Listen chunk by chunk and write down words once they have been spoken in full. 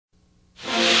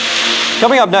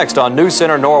Coming up next on News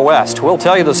Center Norwest, we'll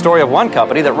tell you the story of one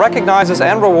company that recognizes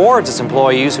and rewards its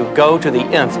employees who go to the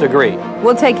nth degree.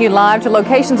 We'll take you live to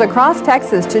locations across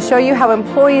Texas to show you how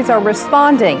employees are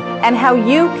responding and how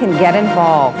you can get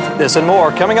involved. This and more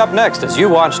coming up next as you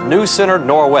watch News Center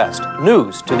Norwest,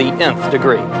 news to the nth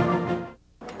degree.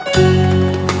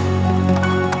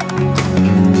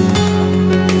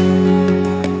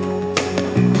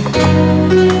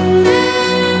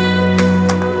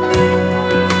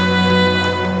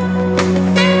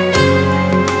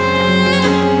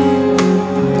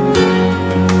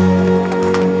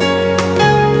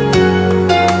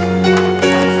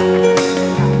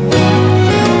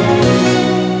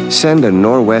 Send a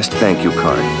Norwest thank you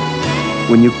card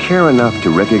when you care enough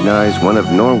to recognize one of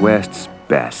Norwest's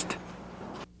best.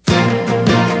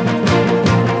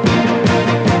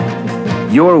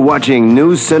 You're watching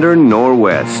News Center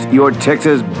Norwest, your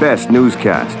Texas best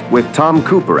newscast. With Tom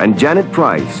Cooper and Janet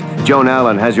Price, Joan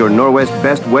Allen has your Norwest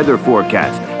best weather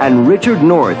forecast, and Richard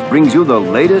North brings you the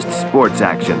latest sports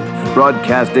action.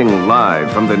 Broadcasting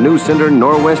live from the News Center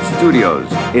Norwest studios,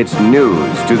 it's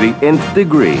news to the nth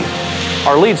degree.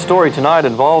 Our lead story tonight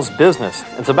involves business.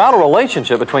 It's about a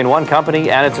relationship between one company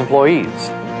and its employees.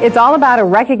 It's all about a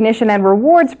recognition and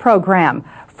rewards program.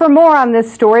 For more on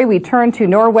this story, we turn to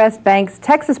Norwest Bank's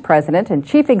Texas President and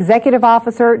Chief Executive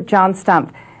Officer, John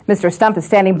Stump. Mr. Stump is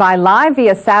standing by live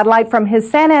via satellite from his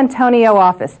San Antonio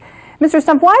office. Mr.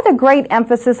 Stump, why the great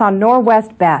emphasis on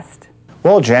Norwest Best?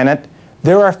 Well, Janet,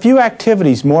 there are few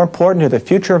activities more important to the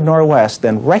future of Norwest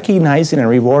than recognizing and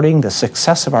rewarding the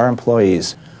success of our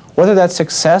employees. Whether that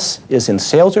success is in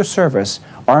sales or service,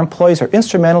 our employees are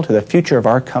instrumental to the future of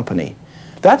our company.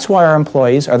 That's why our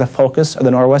employees are the focus of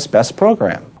the Norwest Best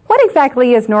program. What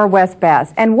exactly is Norwest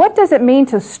Best, and what does it mean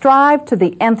to strive to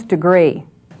the nth degree?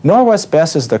 Norwest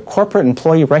Best is the corporate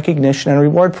employee recognition and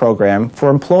reward program for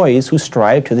employees who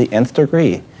strive to the nth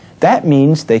degree. That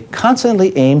means they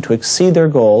constantly aim to exceed their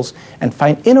goals and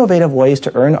find innovative ways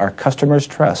to earn our customers'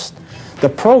 trust. The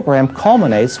program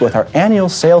culminates with our annual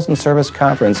Sales and Service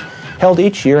Conference held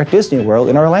each year at Disney World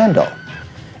in Orlando.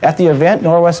 At the event,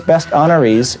 Norwest Best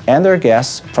honorees and their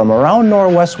guests from around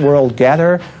Norwest World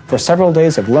gather for several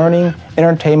days of learning,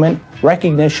 entertainment,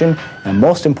 recognition, and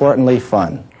most importantly,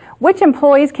 fun. Which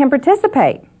employees can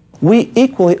participate? We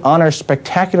equally honor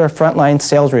spectacular frontline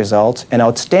sales results and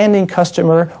outstanding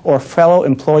customer or fellow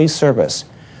employee service.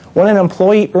 When an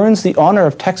employee earns the honor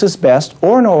of Texas Best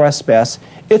or Norwest Best,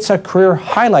 it's a career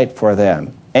highlight for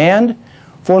them. And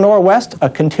for Norwest, a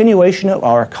continuation of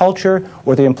our culture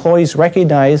where the employees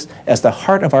recognized as the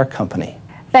heart of our company.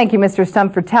 Thank you, Mr.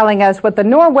 Stump, for telling us what the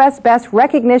Norwest Best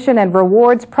Recognition and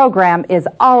Rewards program is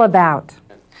all about.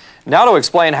 Now to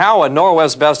explain how a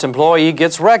Norwest Best employee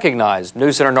gets recognized,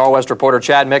 News Center Norwest reporter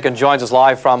Chad Micken joins us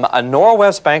live from a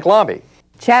Norwest Bank lobby.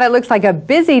 Chad, it looks like a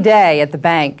busy day at the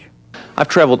bank. I've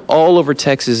traveled all over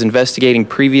Texas investigating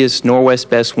previous Norwest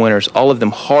Best winners, all of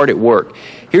them hard at work.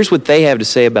 Here's what they have to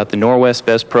say about the Norwest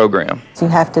Best program. You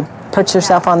have to put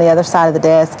yourself on the other side of the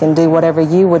desk and do whatever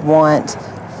you would want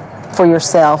for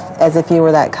yourself as if you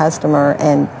were that customer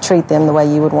and treat them the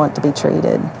way you would want to be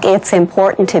treated. It's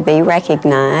important to be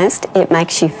recognized. It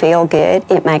makes you feel good.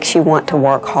 It makes you want to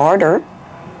work harder,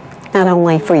 not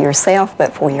only for yourself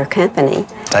but for your company.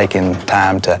 Taking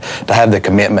time to have the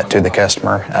commitment to the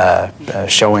customer,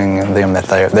 showing them that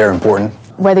they're important.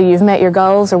 Whether you've met your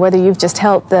goals or whether you've just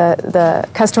helped the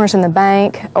customers in the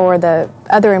bank or the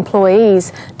other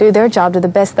employees do their job to the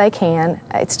best they can,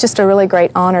 it's just a really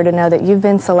great honor to know that you've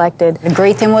been selected.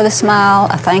 Greet them with a smile,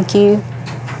 a thank you,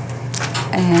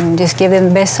 and just give them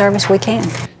the best service we can.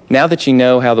 Now that you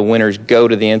know how the winners go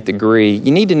to the nth degree,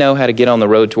 you need to know how to get on the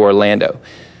road to Orlando.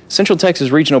 Central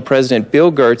Texas Regional President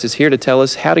Bill Gertz is here to tell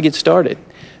us how to get started.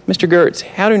 Mr. Gertz,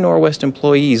 how do Norwest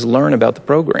employees learn about the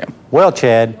program? Well,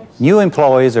 Chad, new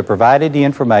employees are provided the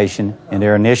information in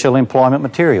their initial employment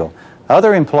material.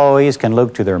 Other employees can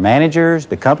look to their managers,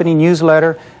 the company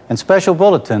newsletter, and special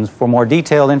bulletins for more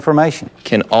detailed information.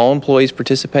 Can all employees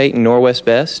participate in Norwest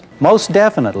Best? Most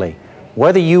definitely.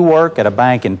 Whether you work at a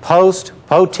bank in Post,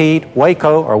 Poteet,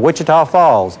 Waco, or Wichita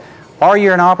Falls, or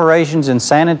you're in operations in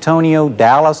San Antonio,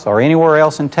 Dallas, or anywhere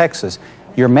else in Texas,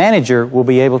 your manager will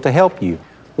be able to help you.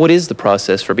 What is the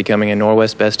process for becoming a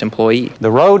Norwest Best employee? The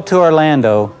road to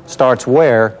Orlando starts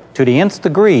where, to the nth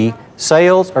degree,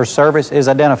 sales or service is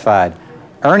identified,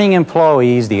 earning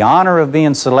employees the honor of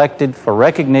being selected for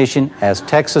recognition as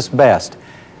Texas Best.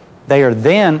 They are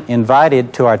then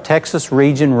invited to our Texas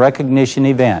Region Recognition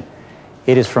event.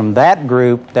 It is from that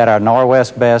group that our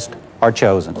Norwest Best are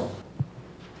chosen.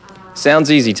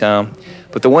 Sounds easy, Tom.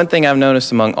 But the one thing I've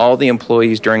noticed among all the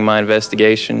employees during my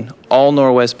investigation, all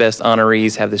Norwest Best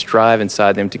honorees have this drive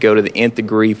inside them to go to the nth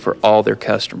degree for all their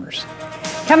customers.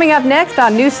 Coming up next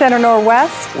on News Center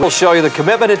Norwest, we'll show you the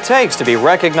commitment it takes to be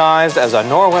recognized as a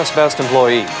Norwest Best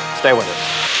employee. Stay with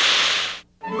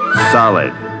us.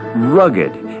 Solid,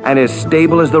 rugged, and as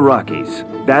stable as the Rockies.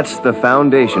 That's the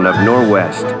foundation of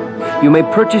Norwest. You may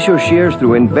purchase your shares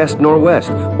through Invest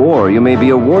Norwest, or you may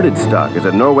be awarded stock as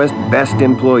a Norwest Best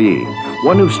employee,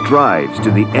 one who strives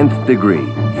to the nth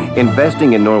degree.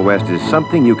 Investing in Norwest is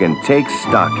something you can take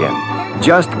stock in.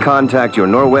 Just contact your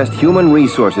Norwest Human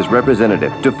Resources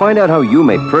representative to find out how you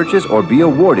may purchase or be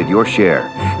awarded your share.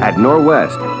 At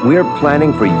Norwest, we're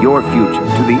planning for your future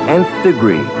to the nth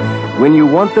degree. When you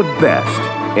want the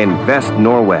best, invest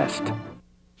Norwest.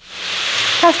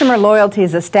 Customer loyalty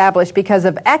is established because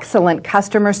of excellent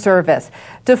customer service.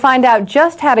 To find out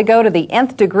just how to go to the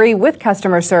nth degree with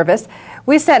customer service,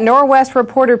 we sent Norwest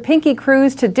reporter Pinky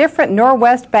Cruz to different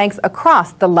Norwest banks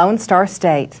across the Lone Star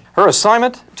State. Her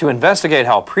assignment? To investigate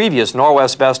how previous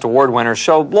Norwest Best Award winners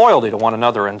show loyalty to one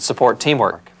another and support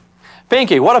teamwork.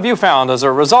 Pinky, what have you found as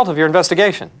a result of your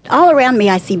investigation? All around me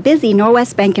I see busy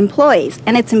Norwest Bank employees,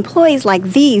 and it's employees like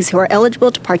these who are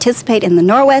eligible to participate in the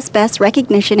Norwest Best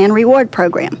Recognition and Reward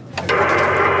Program.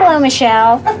 Hello,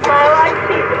 Michelle. Hello, I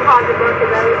see deposit both of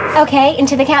those. Okay,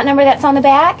 into the account number that's on the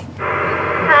back?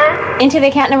 Huh? Into the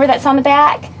account number that's on the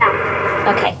back?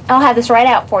 No. Okay, I'll have this right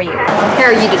out for you. Here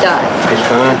are you to die. It's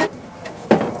fine.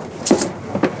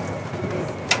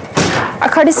 Our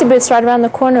courtesy booth's right around the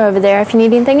corner over there. If you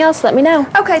need anything else, let me know.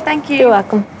 Okay, thank you. You're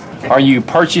welcome. Are you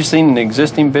purchasing an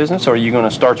existing business, or are you going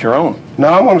to start your own? No,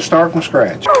 I want to start from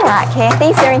scratch. All right, Kathy,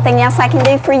 is there anything else I can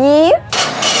do for you?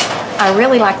 I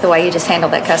really like the way you just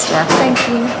handled that customer. Thank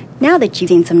you. Now that you've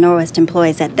seen some Norwest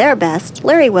employees at their best,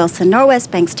 Larry Wilson,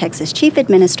 Norwest Bank's Texas Chief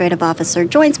Administrative Officer,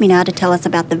 joins me now to tell us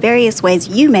about the various ways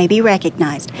you may be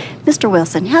recognized. Mr.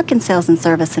 Wilson, how can sales and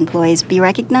service employees be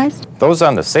recognized? Those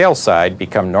on the sales side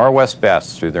become Norwest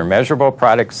Best through their measurable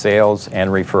product sales and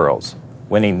referrals,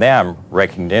 winning them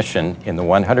recognition in the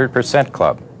 100%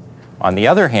 Club. On the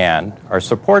other hand, our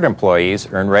support employees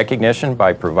earn recognition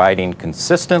by providing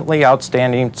consistently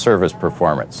outstanding service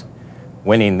performance,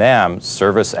 winning them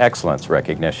Service Excellence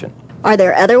recognition. Are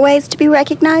there other ways to be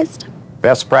recognized?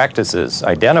 Best practices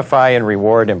identify and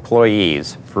reward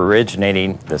employees for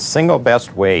originating the single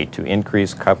best way to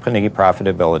increase company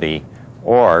profitability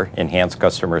or enhance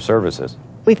customer services.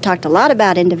 We've talked a lot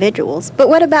about individuals, but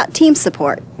what about team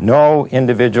support? No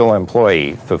individual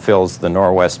employee fulfills the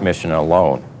Norwest mission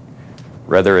alone.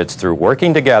 Whether it's through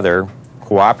working together,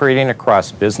 cooperating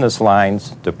across business lines,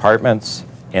 departments,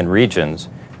 and regions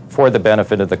for the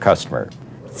benefit of the customer.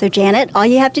 So, Janet, all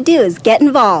you have to do is get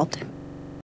involved.